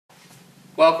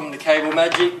Welcome to Cable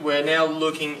Magic. We're now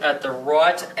looking at the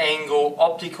right angle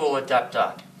optical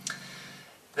adapter.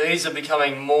 These are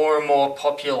becoming more and more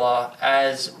popular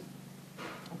as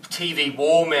TV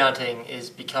wall mounting is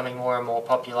becoming more and more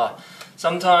popular.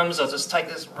 Sometimes I'll just take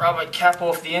this rubber cap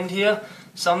off the end here.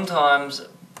 Sometimes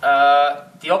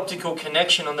the optical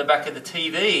connection on the back of the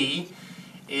TV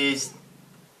is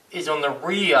on the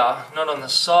rear, not on the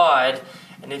side,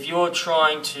 and if you're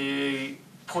trying to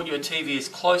put your TV as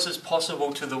close as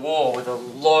possible to the wall with a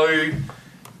low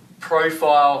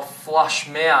profile flush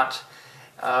mount,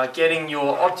 getting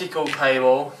your optical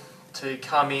cable to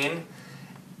come in,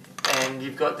 and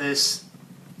you've got this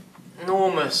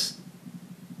enormous,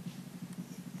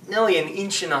 nearly an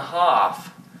inch and a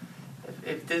half.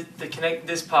 If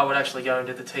this part would actually go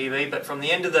into the TV, but from the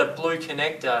end of the blue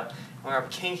connector, where I'm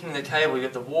kinking the cable, you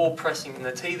got the wall pressing, and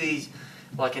the TV's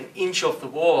like an inch off the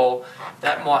wall.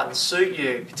 That mightn't suit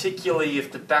you, particularly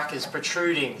if the back is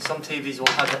protruding. Some TVs will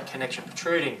have that connection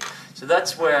protruding. So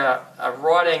that's where a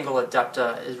right angle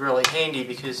adapter is really handy,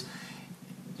 because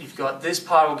you've got this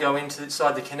part will go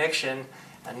inside the connection,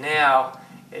 and now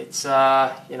it's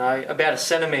about a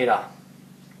centimetre,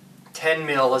 10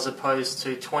 mil as opposed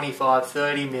to 25,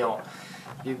 30 mil.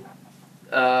 You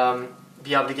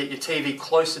be able to get your TV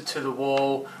closer to the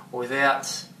wall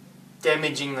without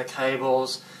damaging the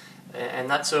cables and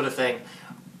that sort of thing.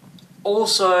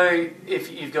 Also,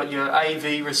 if you've got your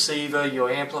AV receiver, your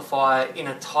amplifier in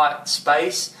a tight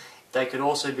space, they could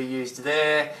also be used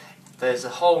there. There's a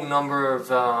whole number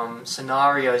of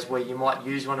scenarios where you might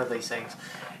use one of these things.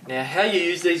 Now, how you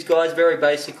use these guys, very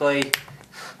basically,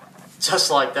 just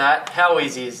like that. How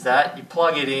easy is that? You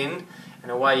plug it in and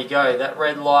away you go. That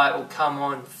red light will come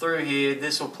on through here.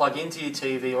 This will plug into your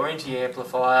TV or into your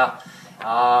amplifier.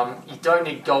 You don't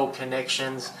need gold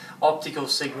connections. Optical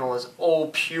signal is all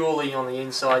purely on the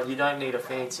inside. You don't need a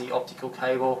fancy optical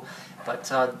cable,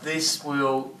 but this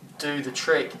will do the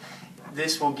trick.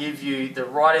 This will give you the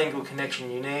right angle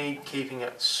connection you need, keeping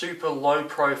it super low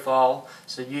profile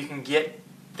so you can get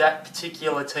that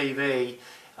particular TV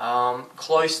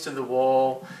close to the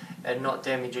wall and not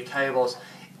damage your cables.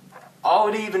 I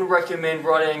would even recommend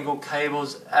right angle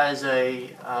cables as a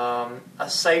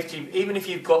safety, even if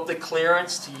you've got the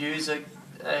clearance to use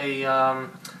a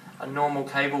normal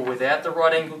cable without the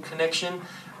right angle connection.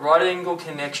 Right angle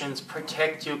connections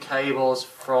protect your cables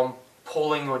from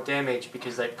pulling or damage,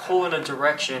 because they pull in a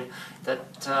direction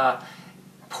that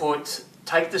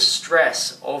take the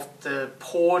stress off the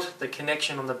port, the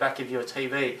connection on the back of your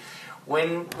TV.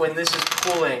 When this is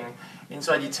pulling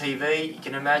inside your TV, you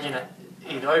can imagine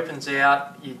it opens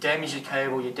out, you damage your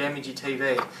cable, you damage your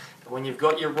TV. But when you've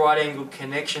got your right angle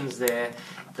connections there,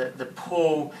 the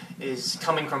pull is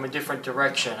coming from a different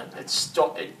direction.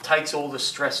 It takes all the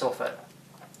stress off it.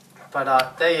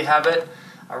 But there you have it,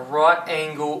 a right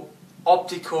angle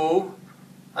optical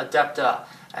adapter,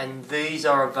 and these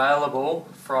are available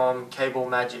from Cable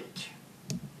Magic.